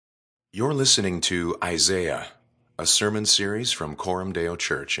You're listening to Isaiah, a sermon series from Coram Deo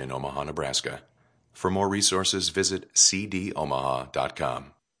Church in Omaha, Nebraska. For more resources, visit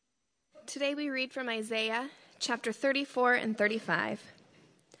cdomaha.com. Today we read from Isaiah chapter 34 and 35.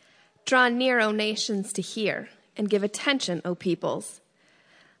 Draw near, O nations, to hear, and give attention, O peoples.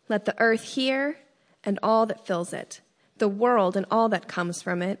 Let the earth hear and all that fills it, the world and all that comes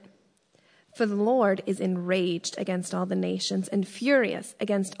from it. For the Lord is enraged against all the nations and furious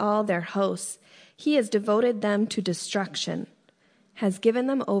against all their hosts. He has devoted them to destruction, has given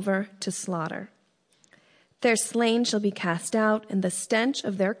them over to slaughter. Their slain shall be cast out, and the stench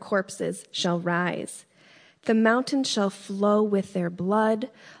of their corpses shall rise. The mountains shall flow with their blood.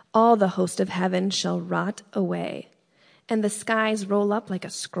 All the host of heaven shall rot away, and the skies roll up like a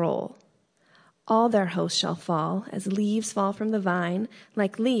scroll. All their hosts shall fall, as leaves fall from the vine,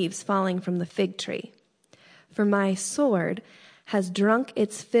 like leaves falling from the fig tree. For my sword has drunk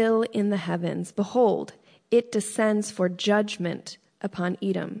its fill in the heavens. Behold, it descends for judgment upon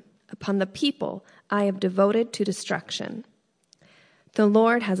Edom, upon the people I have devoted to destruction. The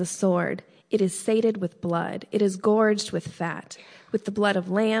Lord has a sword. It is sated with blood. It is gorged with fat, with the blood of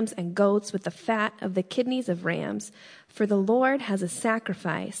lambs and goats, with the fat of the kidneys of rams. For the Lord has a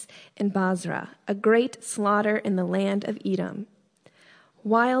sacrifice in Basra, a great slaughter in the land of Edom.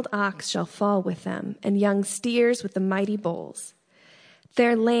 Wild ox shall fall with them, and young steers with the mighty bulls.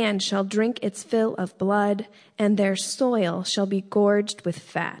 Their land shall drink its fill of blood, and their soil shall be gorged with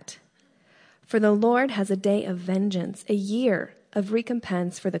fat. For the Lord has a day of vengeance, a year of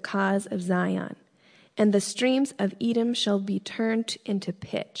recompense for the cause of Zion. And the streams of Edom shall be turned into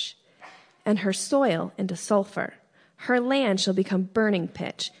pitch, and her soil into sulfur. Her land shall become burning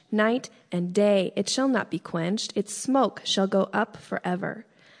pitch. Night and day it shall not be quenched. Its smoke shall go up forever.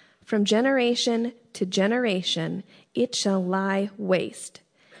 From generation to generation it shall lie waste.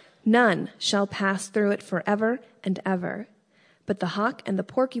 None shall pass through it forever and ever. But the hawk and the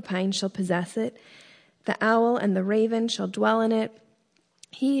porcupine shall possess it. The owl and the raven shall dwell in it.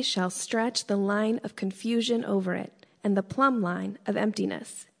 He shall stretch the line of confusion over it, and the plumb line of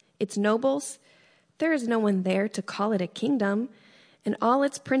emptiness. Its nobles, there is no one there to call it a kingdom, and all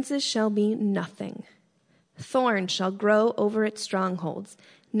its princes shall be nothing. Thorns shall grow over its strongholds,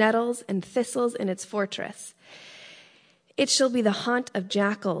 nettles and thistles in its fortress. It shall be the haunt of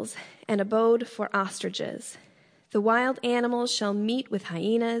jackals, an abode for ostriches. The wild animals shall meet with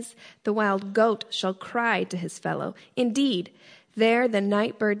hyenas. The wild goat shall cry to his fellow. Indeed, there the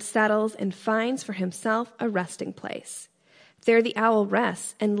night bird settles and finds for himself a resting place. There the owl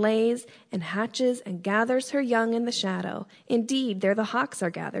rests and lays and hatches and gathers her young in the shadow. Indeed, there the hawks are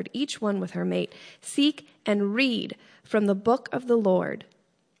gathered, each one with her mate. Seek and read from the book of the Lord.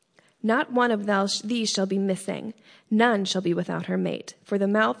 Not one of these shall be missing. None shall be without her mate. For the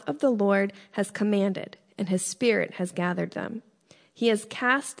mouth of the Lord has commanded, and his spirit has gathered them. He has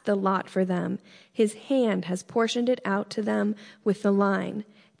cast the lot for them. His hand has portioned it out to them with the line.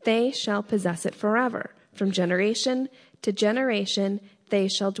 They shall possess it forever. From generation to generation they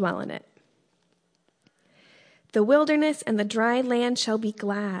shall dwell in it. The wilderness and the dry land shall be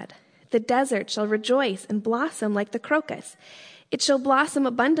glad. The desert shall rejoice and blossom like the crocus. It shall blossom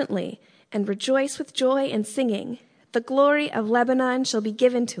abundantly and rejoice with joy and singing. The glory of Lebanon shall be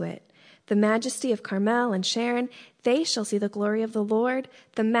given to it. The majesty of Carmel and Sharon, they shall see the glory of the Lord,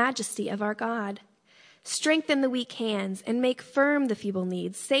 the majesty of our God. Strengthen the weak hands and make firm the feeble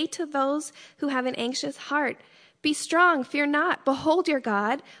knees. Say to those who have an anxious heart, be strong, fear not. Behold, your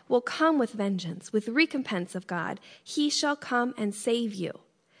God will come with vengeance, with recompense of God. He shall come and save you.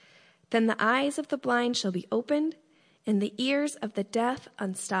 Then the eyes of the blind shall be opened, and the ears of the deaf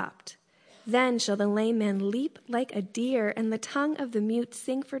unstopped. Then shall the lame man leap like a deer, and the tongue of the mute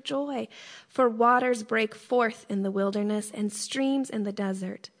sing for joy. For waters break forth in the wilderness, and streams in the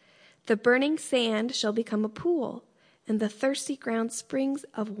desert. The burning sand shall become a pool, and the thirsty ground springs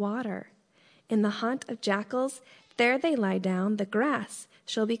of water. In the haunt of jackals, there they lie down. The grass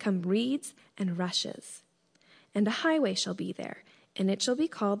shall become reeds and rushes. And a highway shall be there, and it shall be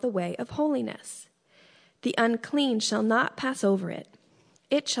called the way of holiness. The unclean shall not pass over it.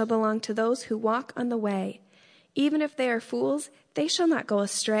 It shall belong to those who walk on the way. Even if they are fools, they shall not go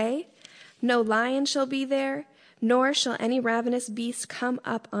astray. No lion shall be there, nor shall any ravenous beast come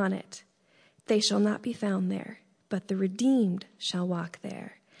up on it. They shall not be found there, but the redeemed shall walk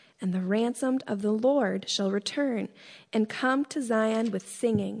there. And the ransomed of the Lord shall return and come to Zion with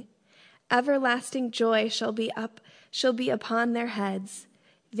singing. Everlasting joy shall be upon their heads.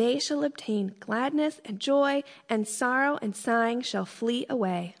 They shall obtain gladness and joy, and sorrow and sighing shall flee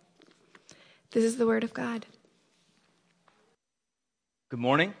away. This is the word of God. Good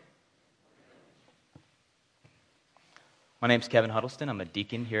morning. My name's Kevin Huddleston. I'm a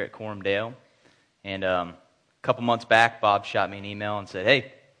deacon here at Coram Deo. And a couple months back, Bob shot me an email and said,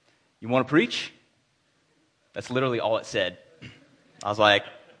 "Hey, you want to preach?" That's literally all it said. I was like,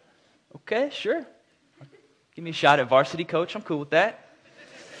 okay, sure. Give me a shot at varsity coach. I'm cool with that.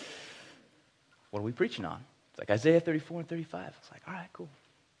 What are we preaching on? It's like Isaiah 34 and 35. I was like, all right, cool.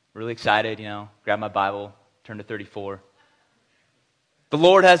 Really excited, grab my Bible, turn to 34. The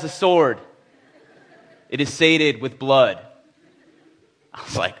Lord has a sword. It is sated with blood. I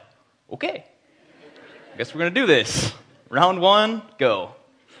was like, okay. I guess we're going to do this. Round one, go.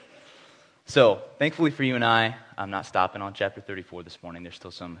 So, thankfully for you and I, I'm not stopping on chapter 34 this morning. There's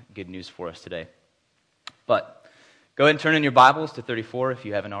still some good news for us today. But go ahead and turn in your Bibles to 34 if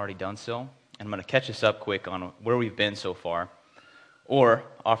you haven't already done so. And I'm going to catch us up quick on where we've been so far, or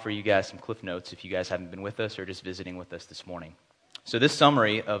offer you guys some cliff notes if you guys haven't been with us or just visiting with us this morning. So this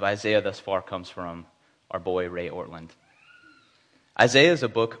summary of Isaiah thus far comes from our boy Ray Ortland. Isaiah is a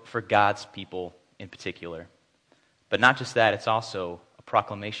book for God's people in particular. But not just that, it's also a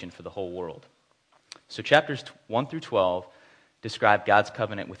proclamation for the whole world. So chapters 1 through 12 describe God's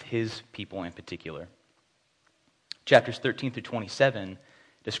covenant with his people in particular. Chapters 13 through 27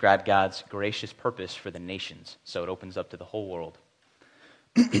 describe God's gracious purpose for the nations. So it opens up to the whole world.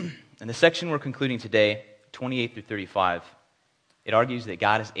 In the section we're concluding today, 28 through 35, it argues that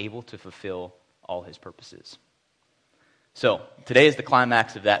God is able to fulfill all his purposes. So today is the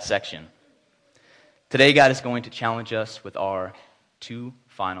climax of that section. Today, God is going to challenge us with our two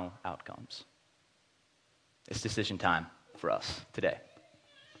final outcomes. It's decision time for us today.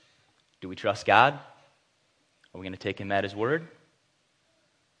 Do we trust God? Are we going to take him at his word?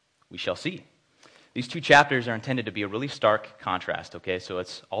 We shall see. These two chapters are intended to be a really stark contrast, okay? So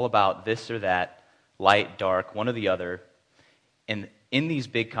it's all about this or that, light, dark, one or the other. And in these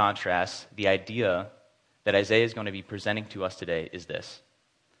big contrasts, the idea that Isaiah is going to be presenting to us today is this.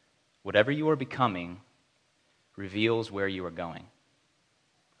 Whatever you are becoming reveals where you are going.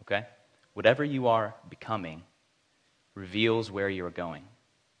 Okay? Whatever you are becoming reveals where you are going.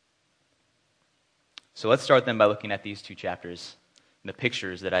 So let's start then by looking at these two chapters and the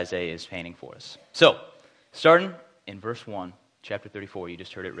pictures that Isaiah is painting for us. So, starting in verse 1, chapter 34, you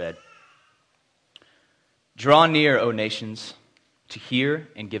just heard it read. Draw near, O nations, to hear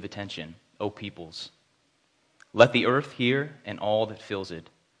and give attention, O peoples. Let the earth hear and all that fills it,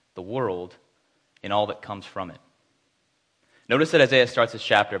 the world and all that comes from it. Notice that Isaiah starts this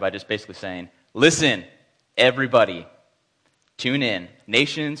chapter by just basically saying, listen, everybody, tune in.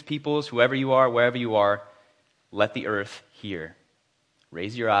 Nations, peoples, whoever you are, wherever you are, let the earth hear.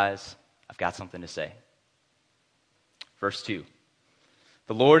 Raise your eyes. I've got something to say. Verse 2.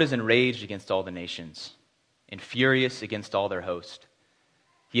 The Lord is enraged against all the nations, and furious against all their host.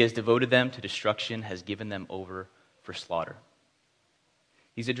 He has devoted them to destruction, has given them over for slaughter.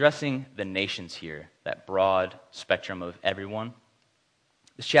 He's addressing the nations here, that broad spectrum of everyone.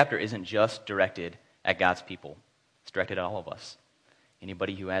 This chapter isn't just directed at God's people. It's directed at all of us.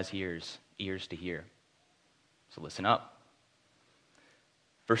 Anybody who has ears to hear. So listen up.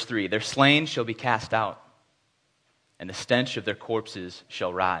 Verse 3, their slain shall be cast out, and the stench of their corpses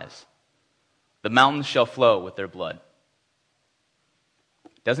shall rise. The mountains shall flow with their blood.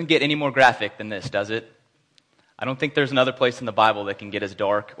 Doesn't get any more graphic than this, does it? I don't think there's another place in the Bible that can get as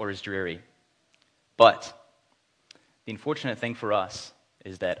dark or as dreary. But the unfortunate thing for us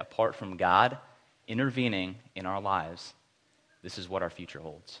is that apart from God intervening in our lives, this is what our future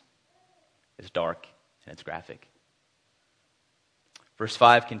holds. It's dark and it's graphic. Verse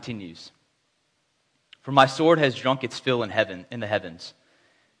 5 continues. For my sword has drunk its fill in the heavens.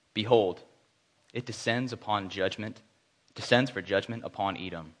 Behold, it descends for judgment upon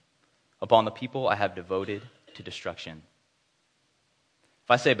Edom, upon the people I have devoted to destruction.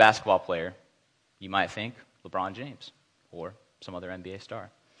 If I say basketball player, you might think LeBron James or some other NBA star.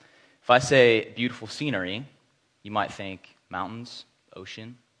 If I say beautiful scenery, you might think mountains,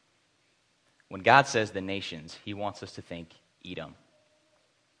 ocean. When God says the nations, he wants us to think Edom.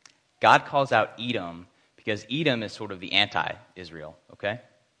 God calls out Edom because Edom is sort of the anti-Israel, okay?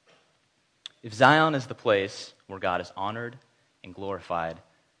 If Zion is the place where God is honored and glorified,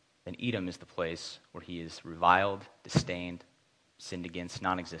 then Edom is the place where he is reviled, disdained, sinned against,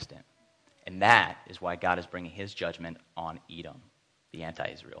 non-existent. And that is why God is bringing his judgment on Edom, the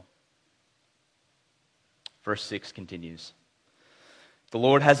anti-Israel. Verse 6 continues. The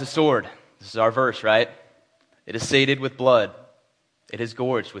Lord has a sword. This is our verse, right? It is sated with blood. It is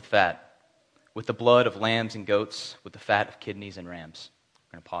gorged with fat, with the blood of lambs and goats, with the fat of kidneys and rams.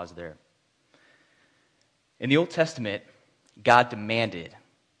 We're going to pause there. In the Old Testament, God demanded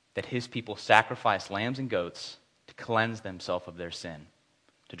that his people sacrifice lambs and goats to cleanse themselves of their sin,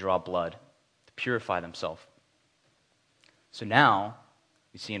 to draw blood, to purify themselves. So now,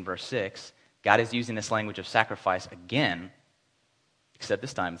 we see in verse 6, God is using this language of sacrifice again, except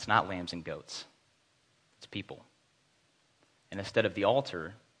this time it's not lambs and goats. It's people. And instead of the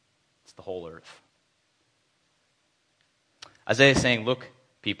altar, it's the whole earth. Isaiah is saying, look,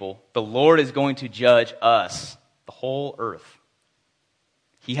 people, the Lord is going to judge us, the whole earth.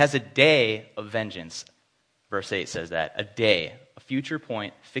 He has a day of vengeance. Verse 8 says that. A day, a future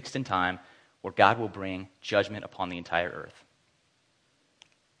point fixed in time where God will bring judgment upon the entire earth.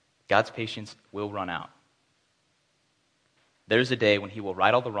 God's patience will run out. There's a day when he will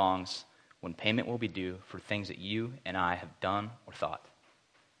right all the wrongs, when payment will be due for things that you and I have done or thought.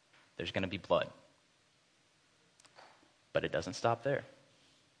 There's going to be blood. But it doesn't stop there.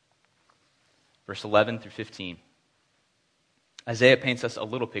 Verse 11 through 15. Isaiah paints us a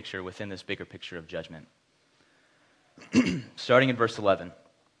little picture within this bigger picture of judgment. Starting in verse 11.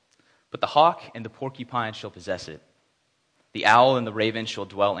 But the hawk and the porcupine shall possess it. The owl and the raven shall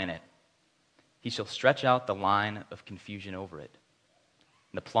dwell in it. He shall stretch out the line of confusion over it,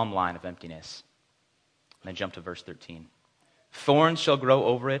 and the plumb line of emptiness. And then jump to verse 13. Thorns shall grow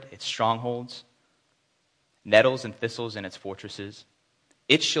over it, its strongholds, nettles and thistles in its fortresses.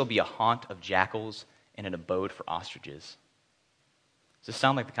 It shall be a haunt of jackals and an abode for ostriches. Does this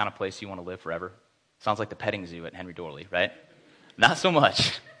sound like the kind of place you want to live forever? Sounds like the petting zoo at Henry Dorley, right? Not so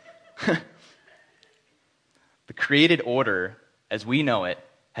much. The created order, as we know it,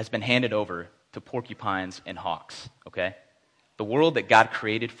 has been handed over to porcupines and hawks, okay? The world that God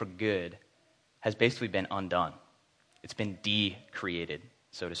created for good has basically been undone. It's been de-created,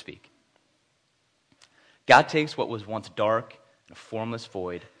 so to speak. God takes what was once dark and a formless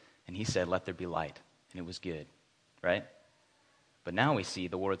void, and he said, let there be light, and it was good, right? But now we see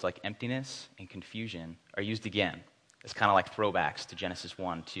the words like emptiness and confusion are used again. It's kind of like throwbacks to Genesis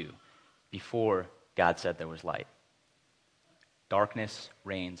 1, 2, before God said there was light. Darkness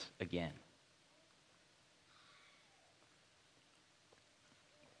reigns again.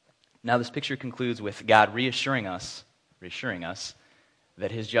 Now this picture concludes with God reassuring us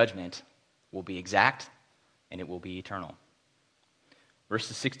that his judgment will be exact and it will be eternal.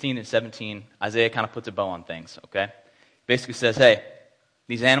 Verses 16 and 17, Isaiah kind of puts a bow on things, okay? Basically says, hey,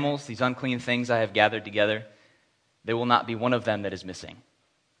 these animals, these unclean things I have gathered together, there will not be one of them that is missing.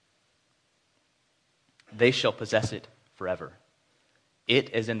 They shall possess it forever. It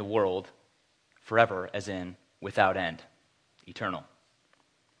as in the world, forever as in without end, eternal.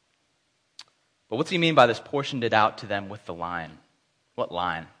 But what's he mean by this portioned it out to them with the line? What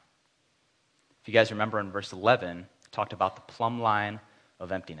line? If you guys remember in verse 11, it talked about the plumb line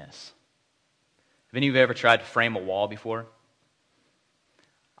of emptiness. Have any of you ever tried to frame a wall before?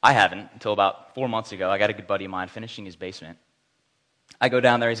 I haven't until about 4 months ago. I got a good buddy of mine finishing his basement. I go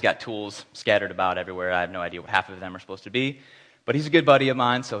down there, he's got tools scattered about everywhere. I have no idea what half of them are supposed to be. But he's a good buddy of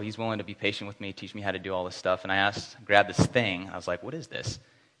mine, so he's willing to be patient with me, teach me how to do all this stuff. And I grabbed this thing. I was like, what is this?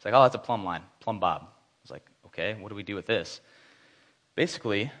 He's like, oh, that's a plumb line, plumb bob. I was like, okay, what do we do with this?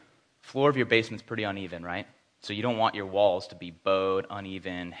 Basically, floor of your basement's pretty uneven, right? So you don't want your walls to be bowed,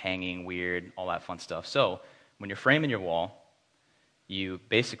 uneven, hanging, weird, all that fun stuff. So when you're framing your wall, you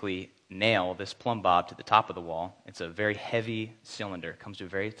basically nail this plumb bob to the top of the wall. It's a very heavy cylinder. It comes to a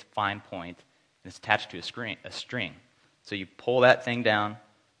very fine point, and it's attached to a string. So you pull that thing down,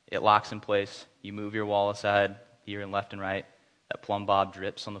 it locks in place, you move your wall aside, here and left and right, that plumb bob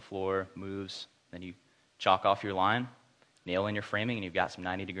drips on the floor, moves, then you chalk off your line, nail in your framing, and you've got some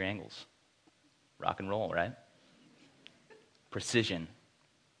 90-degree angles. Rock and roll, right? Precision.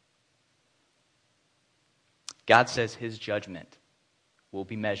 God says his judgment will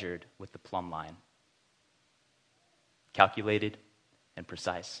be measured with the plumb line. Calculated and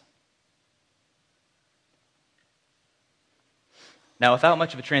precise. Now, without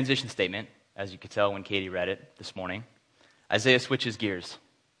much of a transition statement, as you could tell when Katie read it this morning, Isaiah switches gears.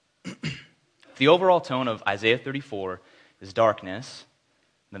 The overall tone of Isaiah 34 is darkness,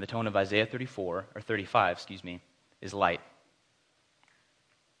 and then the tone of Isaiah 35, is light.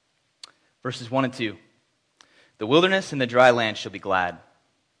 Verses 1 and 2. The wilderness and the dry land shall be glad.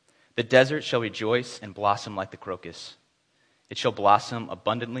 The desert shall rejoice and blossom like the crocus. It shall blossom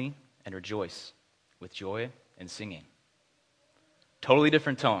abundantly and rejoice with joy and singing. Totally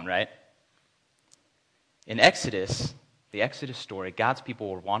different tone, right? In Exodus, the Exodus story, God's people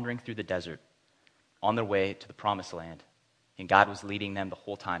were wandering through the desert on their way to the promised land. And God was leading them the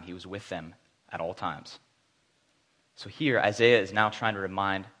whole time. He was with them at all times. So here, Isaiah is now trying to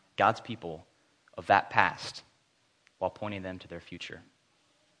remind God's people of that past while pointing them to their future.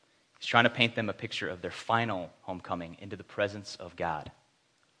 He's trying to paint them a picture of their final homecoming into the presence of God.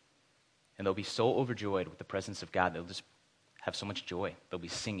 And they'll be so overjoyed with the presence of God, they'll just have so much joy. They'll be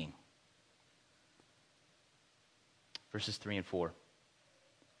singing. Verses 3 and 4.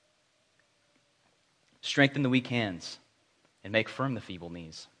 Strengthen the weak hands and make firm the feeble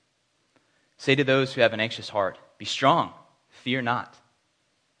knees. Say to those who have an anxious heart, be strong, fear not.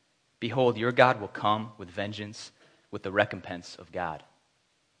 Behold, your God will come with vengeance, with the recompense of God.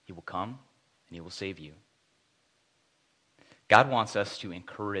 He will come and he will save you. God wants us to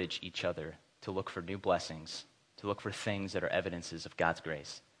encourage each other to look for new blessings, to look for things that are evidences of God's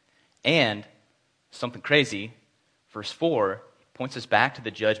grace. And something crazy, verse 4 points us back to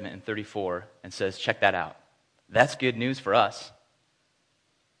the judgment in 34 and says, check that out. That's good news for us.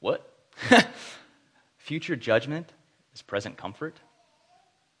 What? Future judgment is present comfort?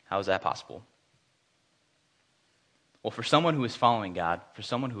 How is that possible? Well, for someone who is following God, for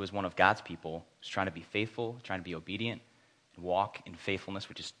someone who is one of God's people, who's trying to be faithful, trying to be obedient, and walk in faithfulness,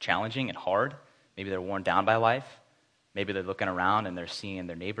 which is challenging and hard. Maybe they're worn down by life. Maybe they're looking around and they're seeing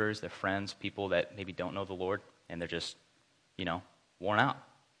their neighbors, their friends, people that maybe don't know the Lord, and they're just, worn out,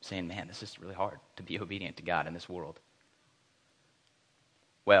 saying, man, this is really hard to be obedient to God in this world.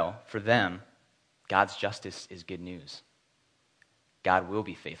 Well, for them, God's justice is good news. God will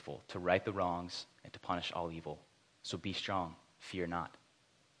be faithful to right the wrongs and to punish all evil. So be strong, fear not.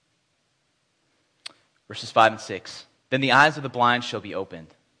 Verses 5 and 6. Then the eyes of the blind shall be opened,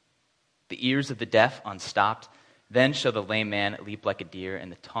 the ears of the deaf unstopped. Then shall the lame man leap like a deer,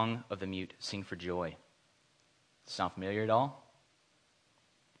 and the tongue of the mute sing for joy. Sound familiar at all?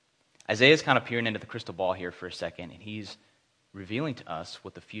 Isaiah's kind of peering into the crystal ball here for a second, and he's revealing to us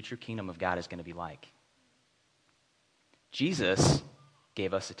what the future kingdom of God is going to be like. Jesus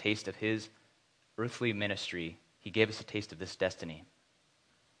gave us a taste of his earthly ministry. He gave us a taste of this destiny.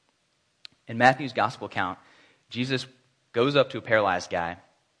 In Matthew's gospel account, Jesus goes up to a paralyzed guy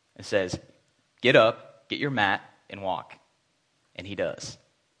and says, get up, get your mat, and walk. And he does.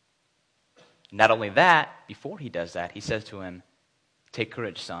 Not only that, before he does that, he says to him, take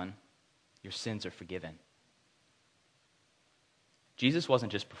courage, son. Your sins are forgiven. Jesus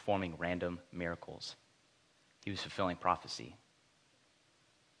wasn't just performing random miracles. He was fulfilling prophecy.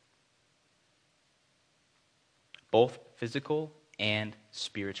 Both physical and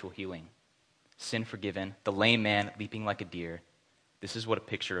spiritual healing. Sin forgiven, the lame man leaping like a deer. This is what a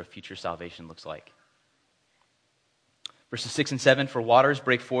picture of future salvation looks like. Verses 6 and 7, for waters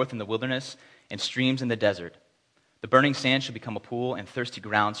break forth in the wilderness and streams in the desert. The burning sand shall become a pool, and thirsty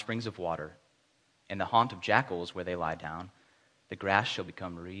ground springs of water. And the haunt of jackals where they lie down, the grass shall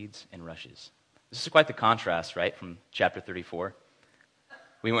become reeds and rushes. This is quite the contrast, right, from chapter 34.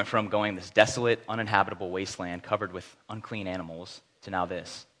 We went from going this desolate, uninhabitable wasteland covered with unclean animals to now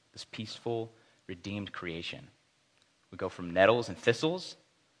this peaceful, redeemed creation. We go from nettles and thistles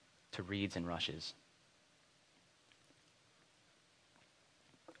to reeds and rushes.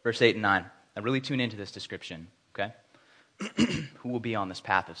 Verse 8 and 9. Now really tune into this description, okay? Who will be on this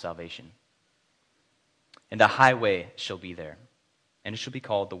path of salvation? And a highway shall be there, and it shall be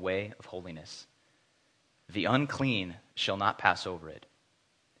called the way of holiness. The unclean shall not pass over it.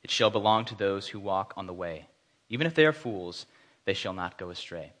 It shall belong to those who walk on the way. Even if they are fools, they shall not go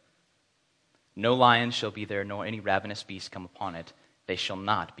astray. No lion shall be there, nor any ravenous beast come upon it. They shall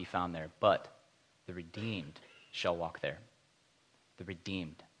not be found there, but the redeemed shall walk there. The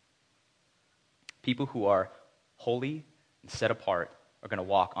redeemed. People who are holy and set apart are going to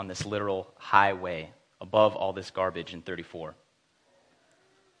walk on this literal highway above all this garbage in 34.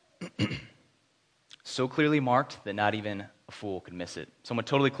 So clearly marked that not even a fool could miss it. Someone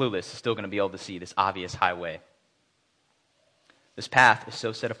totally clueless is still going to be able to see this obvious highway. This path is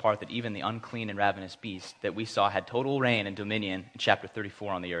so set apart that even the unclean and ravenous beast that we saw had total reign and dominion in chapter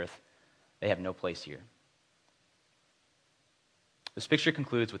 34 on the earth, they have no place here. This picture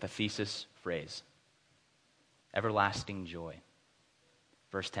concludes with a thesis phrase. Everlasting joy.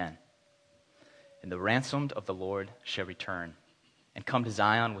 Verse 10. And the ransomed of the Lord shall return and come to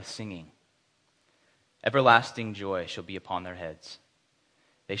Zion with singing. Everlasting joy shall be upon their heads.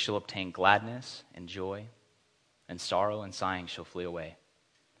 They shall obtain gladness and joy, and sorrow and sighing shall flee away.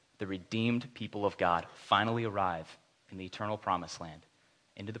 The redeemed people of God finally arrive in the eternal promised land,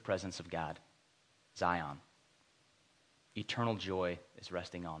 into the presence of God, Zion. Eternal joy is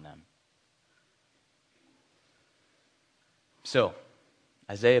resting on them. So,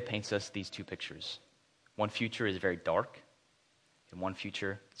 Isaiah paints us these two pictures. One future is very dark, and one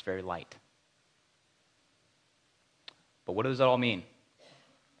future is very light. But what does that all mean?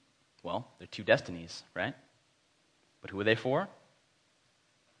 Well, they're two destinies, right? But who are they for?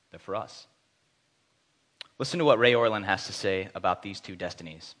 They're for us. Listen to what Ray Ortlund has to say about these two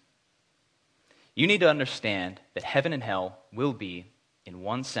destinies. You need to understand that heaven and hell will be, in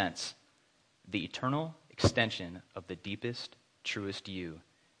one sense, the eternal extension of the deepest, truest you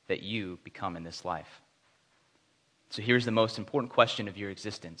that you become in this life. So here's the most important question of your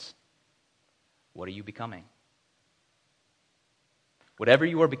existence. What are you becoming? Whatever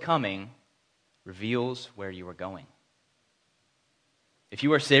you are becoming reveals where you are going. If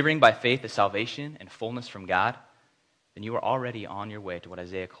you are savoring by faith the salvation and fullness from God, then you are already on your way to what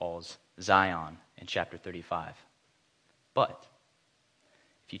Isaiah calls Zion in chapter 35. But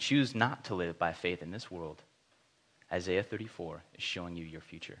if you choose not to live by faith in this world, Isaiah 34 is showing you your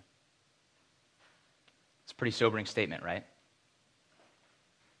future. It's a pretty sobering statement, right?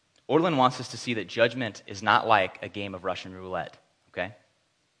 Ortlund wants us to see that judgment is not like a game of Russian roulette, okay?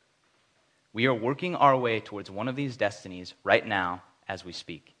 We are working our way towards one of these destinies right now as we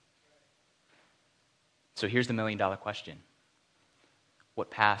speak. So here's the million-dollar question.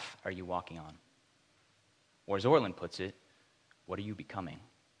 What path are you walking on? Or as Ortlund puts it, what are you becoming?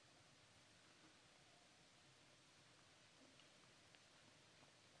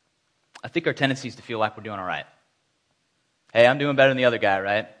 I think our tendency is to feel like we're doing all right. Hey, I'm doing better than the other guy,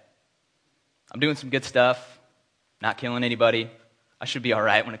 right? I'm doing some good stuff, not killing anybody. I should be all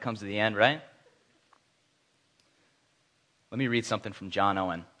right when it comes to the end, right? Let me read something from John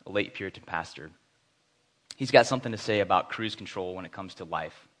Owen, a late Puritan pastor. He's got something to say about cruise control when it comes to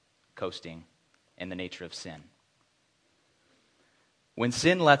life, coasting, and the nature of sin. When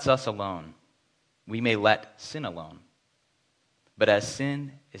sin lets us alone, we may let sin alone. But as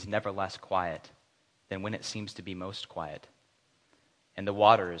sin is never less quiet than when it seems to be most quiet, and the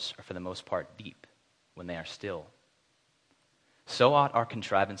waters are for the most part deep when they are still, so ought our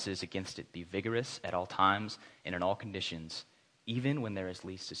contrivances against it be vigorous at all times and in all conditions, even when there is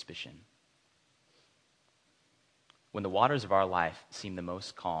least suspicion. When the waters of our life seem the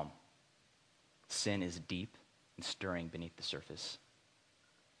most calm, sin is deep and stirring beneath the surface.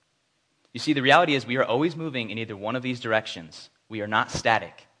 You see, the reality is we are always moving in either one of these directions. We are not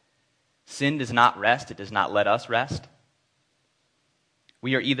static. Sin does not rest. It does not let us rest.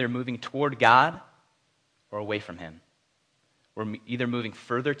 We are either moving toward God or away from Him. We're either moving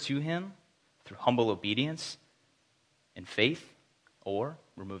further to Him through humble obedience and faith, or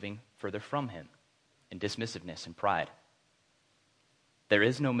we're moving further from Him in dismissiveness and pride. There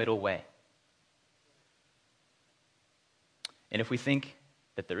is no middle way. And if we think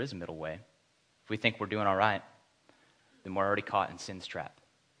that there is a middle way, if we think we're doing all right, then we're already caught in sin's trap.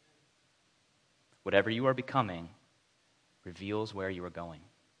 Whatever you are becoming reveals where you are going.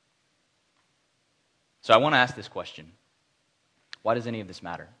 So I want to ask this question. Why does any of this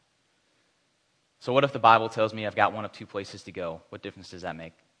matter? So what if the Bible tells me I've got one of two places to go? What difference does that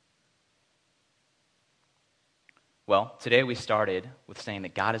make? Well, today we started with saying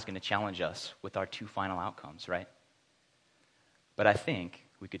that God is going to challenge us with our two final outcomes, right? But I think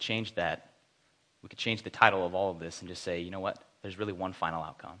we could change that. We could change the title of all of this and just say, you know what? There's really one final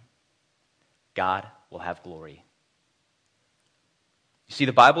outcome. God will have glory. You see,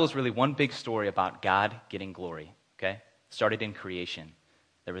 the Bible is really one big story about God getting glory, okay? It started in creation.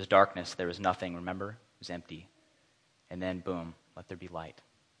 There was darkness. There was nothing, remember? It was empty. And then, boom, let there be light.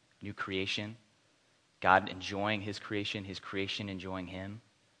 New creation. God enjoying His creation enjoying Him.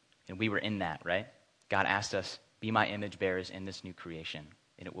 And we were in that, right? God asked us, be my image bearers in this new creation,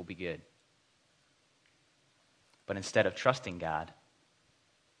 and it will be good. But instead of trusting God,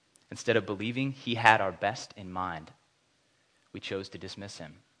 instead of believing He had our best in mind, we chose to dismiss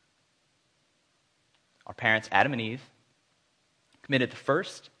Him. Our parents, Adam and Eve, committed the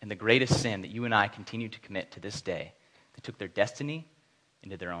first and the greatest sin that you and I continue to commit to this day. They took their destiny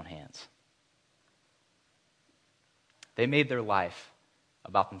into their own hands. They made their life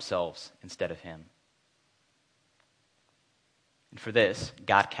about themselves instead of Him. And for this,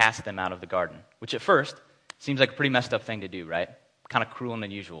 God cast them out of the garden, which at first seems like a pretty messed up thing to do, right? Kind of cruel and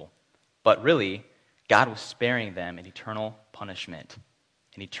unusual. But really, God was sparing them an eternal punishment,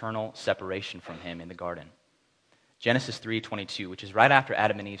 an eternal separation from Him in the garden. Genesis 3:22, which is right after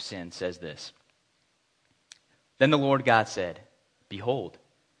Adam and Eve sinned, says this. Then the Lord God said, behold,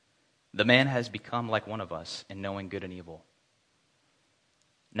 the man has become like one of us in knowing good and evil.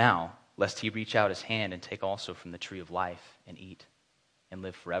 Now, lest he reach out his hand and take also from the tree of life and eat and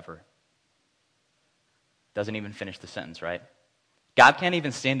live forever. Doesn't even finish the sentence, right? God can't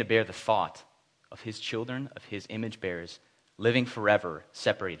even stand to bear the thought of His children, of His image bearers, living forever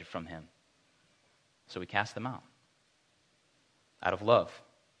separated from Him. So He cast them out of love,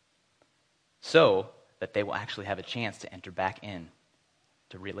 so that they will actually have a chance to enter back in.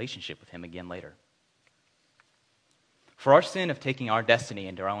 to relationship with him again later. For our sin of taking our destiny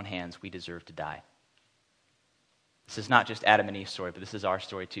into our own hands, we deserve to die. This is not just Adam and Eve's story, but this is our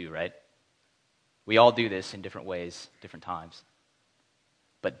story too, right? We all do this in different ways, different times.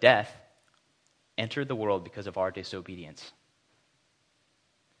 But death entered the world because of our disobedience.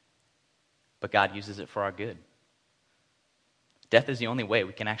 But God uses it for our good. Death is the only way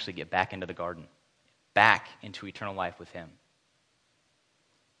we can actually get back into the garden, back into eternal life with him.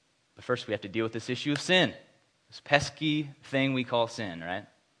 But first we have to deal with this issue of sin, this pesky thing we call sin, right?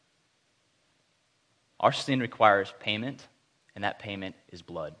 Our sin requires payment, and that payment is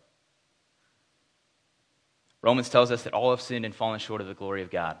blood. Romans tells us that all have sinned and fallen short of the glory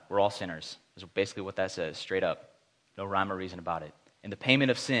of God. We're all sinners. That's basically what that says, straight up. No rhyme or reason about it. And the payment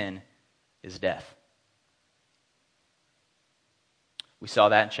of sin is death. We saw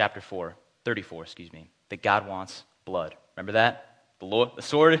that in chapter 34, that God wants blood. Remember that? The Lord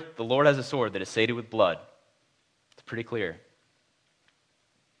has a sword that is sated with blood. It's pretty clear.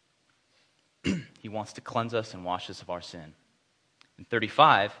 He wants to cleanse us and wash us of our sin. In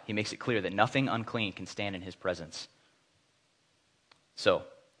 35, he makes it clear that nothing unclean can stand in his presence. So,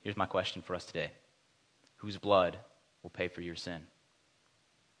 here's my question for us today. Whose blood will pay for your sin?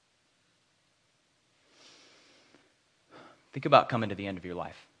 Think about coming to the end of your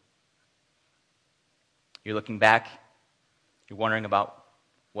life. You're looking back. You're wondering about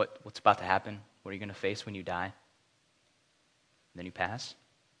what's about to happen. What are you going to face when you die? And then you pass.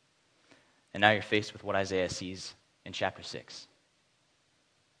 And now you're faced with what Isaiah sees in chapter 6.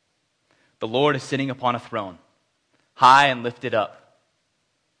 The Lord is sitting upon a throne, high and lifted up,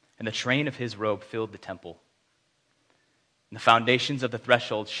 and the train of his robe filled the temple. And the foundations of the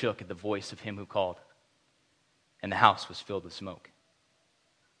threshold shook at the voice of him who called, and the house was filled with smoke.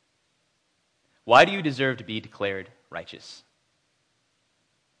 Why do you deserve to be declared righteous?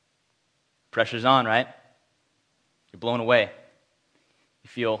 Pressure's on, right? You're blown away. You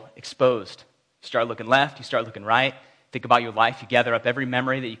feel exposed. You start looking left, you start looking right. Think about your life. You gather up every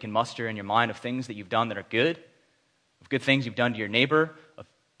memory that you can muster in your mind of things that you've done that are good, of good things you've done to your neighbor, of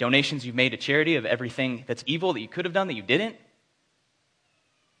donations you've made to charity, of everything that's evil that you could have done that you didn't.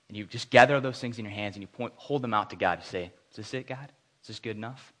 And you just gather those things in your hands and you hold them out to God. You say, is this it, God? Is this good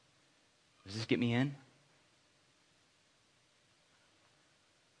enough? Does this get me in?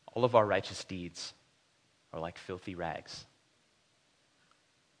 All of our righteous deeds are like filthy rags.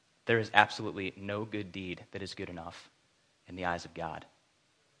 There is absolutely no good deed that is good enough in the eyes of God.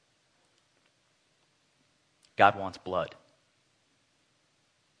 God wants blood.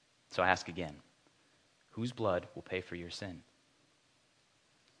 So I ask again, whose blood will pay for your sin?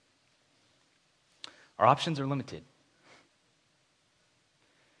 Our options are limited.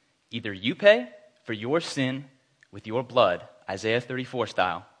 Either you pay for your sin with your blood, Isaiah 34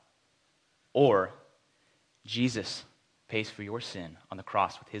 style, or Jesus pays for your sin on the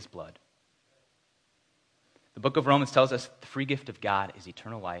cross with his blood. The book of Romans tells us the free gift of God is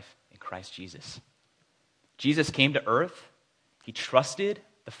eternal life in Christ Jesus. Jesus came to earth. He trusted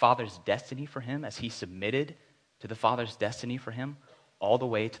the Father's destiny for him as he submitted to the Father's destiny for him all the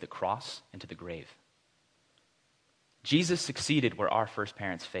way to the cross and to the grave. Jesus succeeded where our first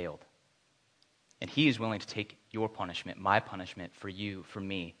parents failed. And he is willing to take your punishment, my punishment, for you, for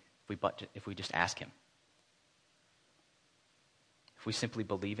me, if we just ask him. If we simply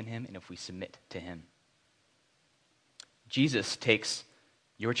believe in him and if we submit to him. Jesus takes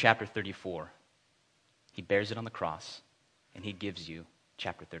your chapter 34, he bears it on the cross, and he gives you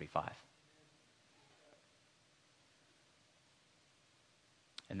chapter 35.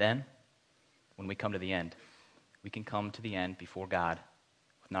 And then, when we come to the end, we can come to the end before God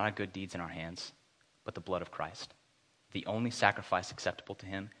with not our good deeds in our hands, but the blood of Christ. The only sacrifice acceptable to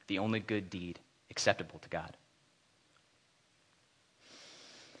him, the only good deed acceptable to God.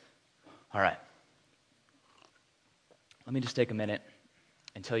 All right. Let me just take a minute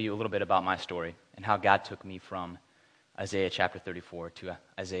and tell you a little bit about my story and how God took me from Isaiah chapter 34 to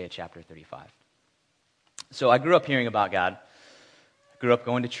Isaiah chapter 35. So I grew up hearing about God. I grew up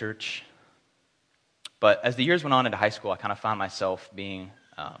going to church. But as the years went on into high school, I kind of found myself being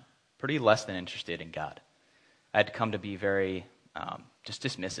pretty less than interested in God. I had to come to be very just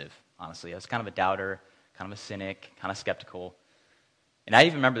dismissive, honestly. I was kind of a doubter, kind of a cynic, kind of skeptical. And I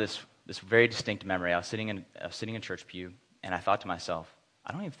even remember this very distinct memory. I was sitting in a church pew, and I thought to myself,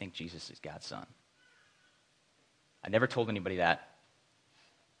 I don't even think Jesus is God's son. I never told anybody that.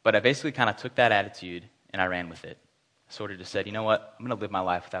 But I basically kind of took that attitude, and I ran with it. I sort of just said, you know what? I'm going to live my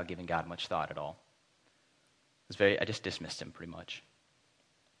life without giving God much thought at all. I just dismissed him pretty much.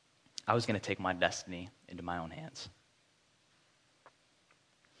 I was going to take my destiny into my own hands.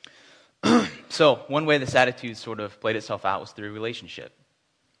 So one way this attitude sort of played itself out was through a relationship.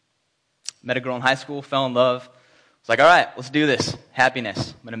 Met a girl in high school, fell in love. Was like, all right, let's do this. Happiness.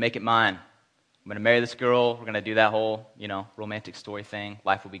 I'm going to make it mine. I'm going to marry this girl. We're going to do that whole, romantic story thing.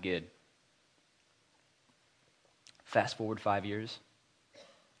 Life will be good. Fast forward 5 years.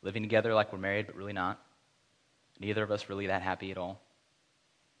 Living together like we're married, but really not. Neither of us really that happy at all.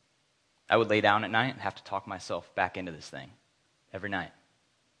 I would lay down at night and have to talk myself back into this thing every night.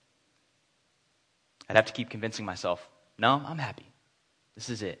 I'd have to keep convincing myself, no, I'm happy. This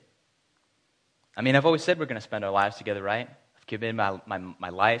is it. I mean, I've always said we're going to spend our lives together, right? I've given my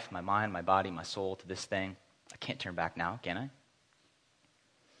life, my mind, my body, my soul to this thing. I can't turn back now, can I? I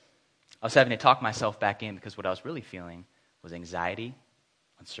was having to talk myself back in because what I was really feeling was anxiety,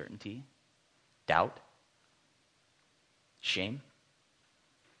 uncertainty, doubt, shame.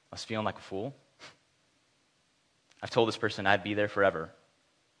 I was feeling like a fool. I've told this person I'd be there forever,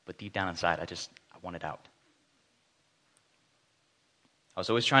 but deep down inside, I wanted out. I was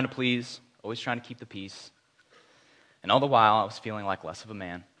always trying to please, always trying to keep the peace, and all the while, I was feeling like less of a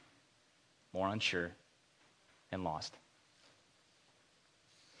man, more unsure, and lost.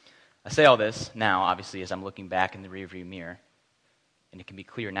 I say all this now, obviously, as I'm looking back in the rearview mirror, and it can be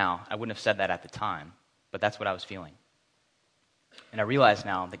clear now. I wouldn't have said that at the time, but that's what I was feeling. And I realize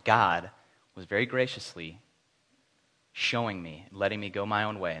now that God was very graciously showing me, letting me go my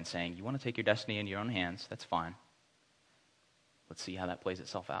own way and saying, you want to take your destiny into your own hands, that's fine. Let's see how that plays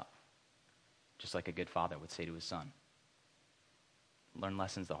itself out. Just like a good father would say to his son. Learn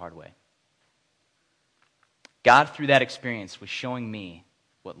lessons the hard way. God, through that experience, was showing me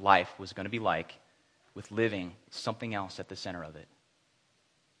what life was going to be like with living something else at the center of it,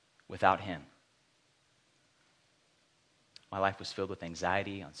 without him. My life was filled with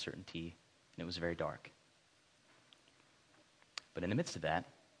anxiety, uncertainty, and it was very dark. But in the midst of that,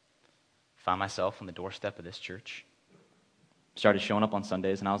 I found myself on the doorstep of this church, started showing up on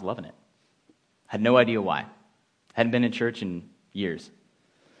Sundays, and I was loving it. Had no idea why. Hadn't been in church in years.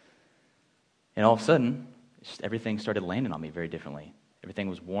 And all of a sudden, everything started landing on me very differently. Everything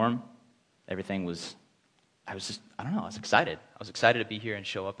was warm. I was excited. I was excited to be here and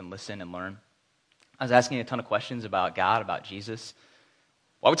show up and listen and learn. I was asking a ton of questions about God, about Jesus.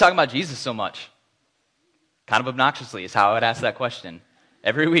 Why are we talking about Jesus so much? Kind of obnoxiously is how I would ask that question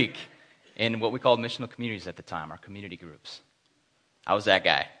every week in what we called missional communities at the time, our community groups. I was that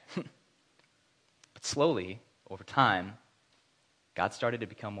guy. But slowly, over time, God started to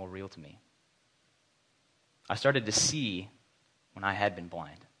become more real to me. I started to see when I had been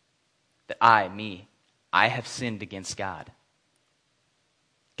blind that I have sinned against God.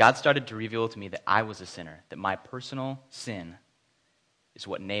 God started to reveal to me that I was a sinner, that my personal sin is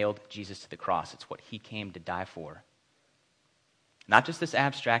what nailed Jesus to the cross. It's what he came to die for. Not just this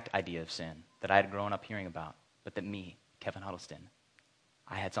abstract idea of sin that I had grown up hearing about, but that me, Kevin Huddleston,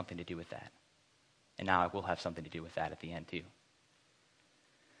 I had something to do with that. And now I will have something to do with that at the end too.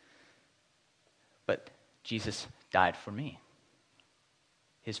 But Jesus died for me.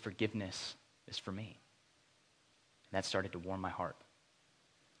 His forgiveness is for me. And that started to warm my heart.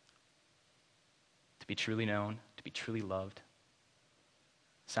 To be truly known, to be truly loved,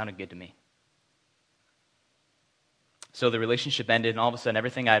 sounded good to me. So the relationship ended, and all of a sudden,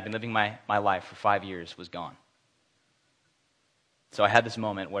 everything I had been living my life for 5 years was gone. So I had this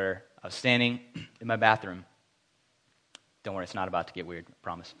moment where I was standing in my bathroom. Don't worry, it's not about to get weird, I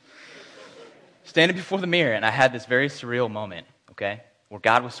promise. Standing before the mirror, and I had this very surreal moment, okay, where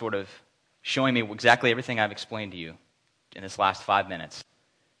God was sort of showing me exactly everything I've explained to you in this last 5 minutes.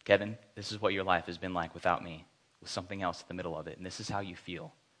 Kevin, this is what your life has been like without me, with something else in the middle of it, and this is how you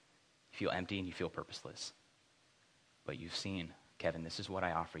feel. You feel empty and you feel purposeless. But you've seen, Kevin, this is what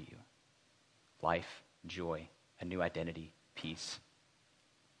I offer you. Life, joy, a new identity, peace.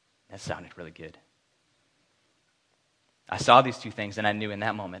 That sounded really good. I saw these two things, and I knew in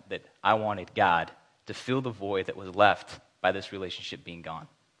that moment that I wanted God to fill the void that was left by this relationship being gone.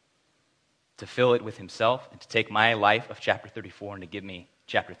 To fill it with himself, and to take my life of chapter 34 and to give me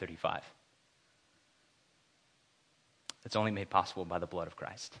chapter 35. It's only made possible by the blood of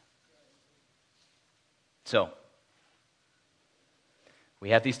Christ. So, we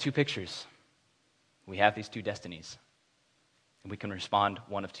have these two pictures. We have these two destinies. And we can respond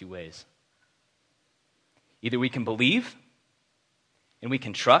one of two ways. Either we can believe and we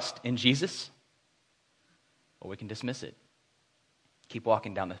can trust in Jesus, or we can dismiss it. Keep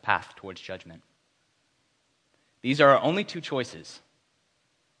walking down the path towards judgment. These are our only two choices.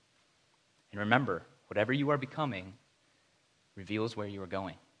 And remember, whatever you are becoming reveals where you are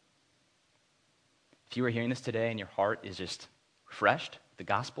going. If you are hearing this today and your heart is just refreshed with the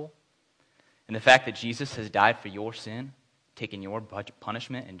gospel, And the fact that Jesus has died for your sin, taken your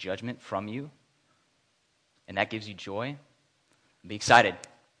punishment and judgment from you, and that gives you joy, be excited.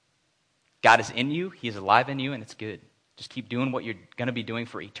 God is in you, he is alive in you, and it's good. Just keep doing what you're going to be doing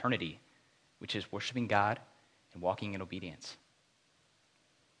for eternity, which is worshiping God and walking in obedience.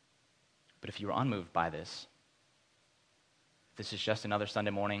 But if you're unmoved by this, this is just another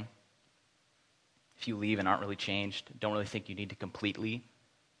Sunday morning, if you leave and aren't really changed, don't really think you need to completely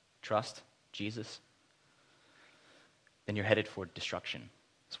trust Jesus, then you're headed for destruction.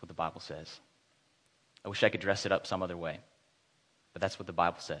 That's what the Bible says. I wish I could dress it up some other way, but that's what the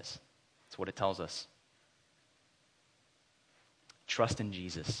Bible says. That's what it tells us. Trust in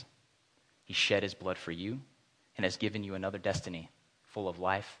Jesus. He shed his blood for you and has given you another destiny full of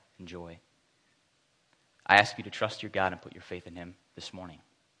life and joy. I ask you to trust your God and put your faith in him this morning.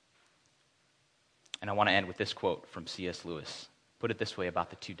 And I want to end with this quote from C.S. Lewis. Put it this way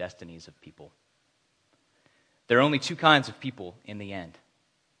about the two destinies of people. There are only two kinds of people in the end.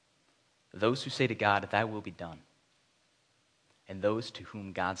 Those who say to God, thy will be done. And those to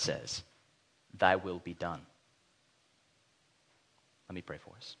whom God says, thy will be done. Let me pray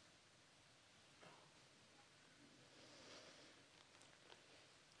for us.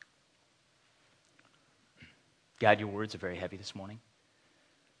 God, your words are very heavy this morning,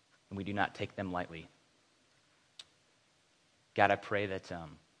 and we do not take them lightly. God, I pray that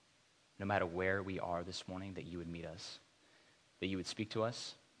no matter where we are this morning, that you would meet us, that you would speak to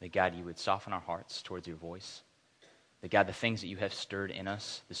us, that God, you would soften our hearts towards your voice, that God, the things that you have stirred in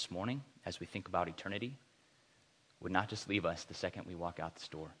us this morning as we think about eternity would not just leave us the second we walk out this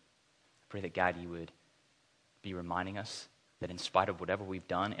door. I pray that God, you would be reminding us that in spite of whatever we've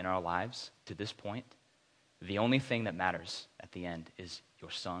done in our lives to this point, the only thing that matters at the end is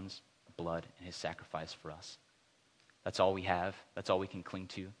your son's blood and his sacrifice for us. That's all we have. That's all we can cling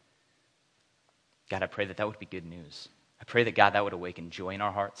to. God, I pray that that would be good news. I pray that, God, that would awaken joy in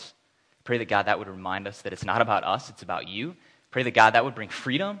our hearts. I pray that, God, that would remind us that it's not about us, it's about you. I pray that, God, that would bring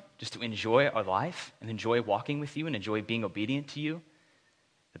freedom just to enjoy our life and enjoy walking with you and enjoy being obedient to you.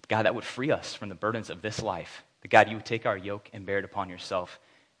 That, God, that would free us from the burdens of this life. That, God, you would take our yoke and bear it upon yourself.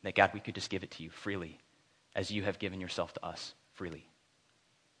 And that, God, we could just give it to you freely as you have given yourself to us freely.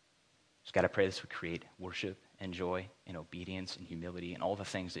 So, God, I pray this would create worship and joy and obedience and humility and all the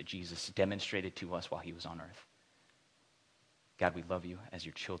things that Jesus demonstrated to us while he was on earth. God, we love you as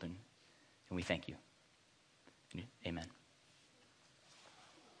your children, and we thank you. Amen.